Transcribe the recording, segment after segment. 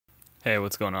Hey,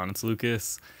 what's going on? It's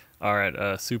Lucas. All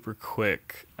right, super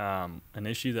quick. An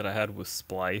issue that I had with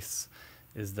Splice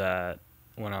is that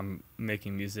when I'm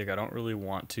making music, I don't really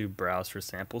want to browse for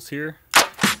samples here.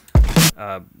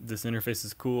 This interface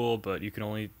is cool, but you can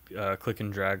only click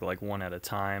and drag like one at a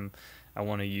time. I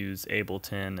want to use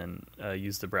Ableton and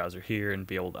use the browser here and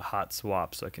be able to hot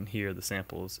swap so I can hear the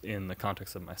samples in the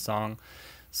context of my song.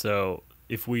 So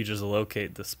if we just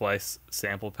locate the Splice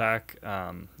sample pack,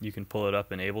 you can pull it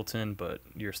up in Ableton, but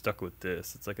you're stuck with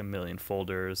this. It's like a million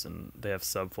folders and they have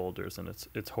subfolders and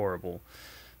it's horrible.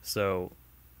 So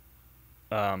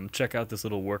check out this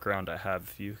little workaround I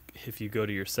have. If you go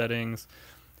to your settings,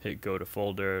 hit go to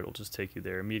folder, it'll just take you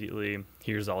there immediately.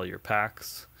 Here's all your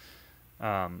packs.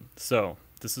 So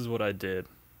this is what I did.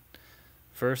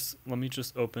 First, let me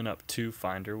just open up two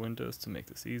Finder windows to make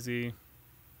this easy.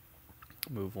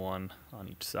 Move one on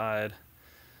each side.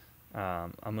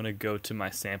 I'm going to go to my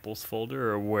samples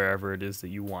folder or wherever it is that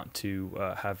you want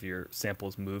to have your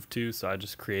samples moved to. So I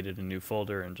just created a new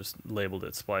folder and just labeled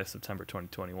it Splice September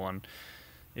 2021.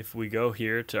 If we go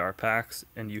here to our packs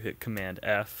and you hit Command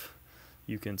F,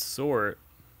 you can sort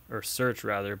or search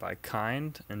rather by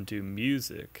kind and do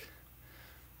music.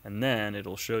 And then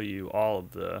it'll show you all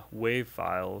of the WAV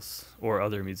files or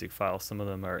other music files. Some of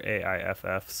them are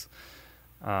AIFFs.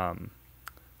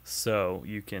 So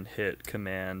you can hit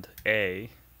Command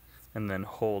A and then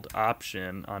hold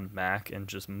Option on Mac and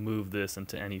just move this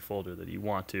into any folder that you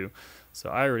want to.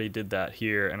 So I already did that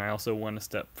here, and I also went a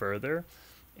step further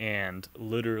and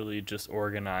literally just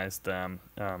organized them.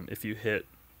 If you hit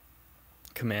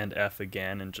Command F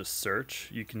again and just search,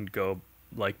 you can go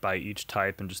like by each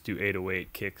type and just do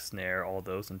 808, kick, snare, all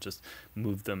those, and just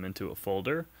move them into a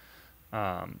folder.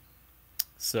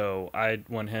 So I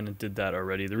went ahead and did that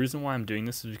already. The reason why I'm doing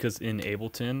this is because in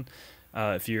Ableton,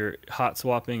 if you're hot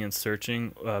swapping and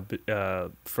searching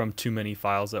from too many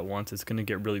files at once, it's going to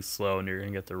get really slow and you're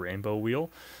going to get the rainbow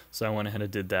wheel. So I went ahead and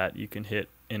did that. You can hit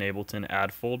in Ableton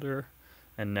add folder,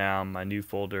 and now my new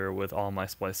folder with all my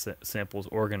Splice samples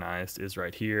organized is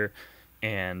right here.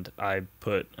 And I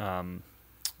put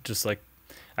just like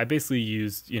I basically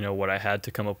used what I had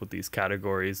to come up with these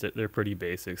categories. That they're pretty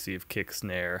basic. So you have kick,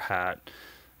 snare, hat,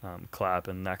 clap,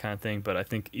 and that kind of thing. But I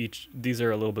think these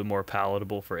are a little bit more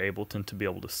palatable for Ableton to be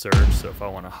able to search. So if I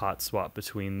want to hot swap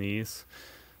between these,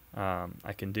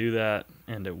 I can do that,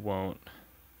 and it won't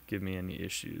give me any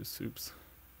issues. Oops.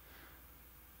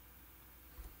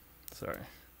 Sorry.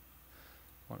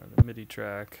 Wanted a MIDI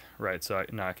track. Right. So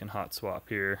now I can hot swap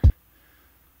here,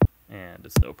 and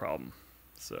it's no problem.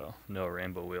 So no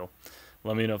rainbow wheel.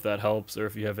 Let me know if that helps, or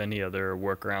if you have any other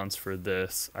workarounds for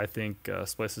this. I think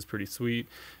Splice is pretty sweet.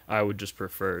 I would just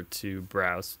prefer to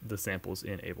browse the samples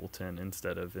in Ableton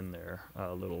instead of in their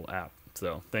little app.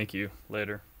 So thank you.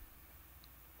 Later.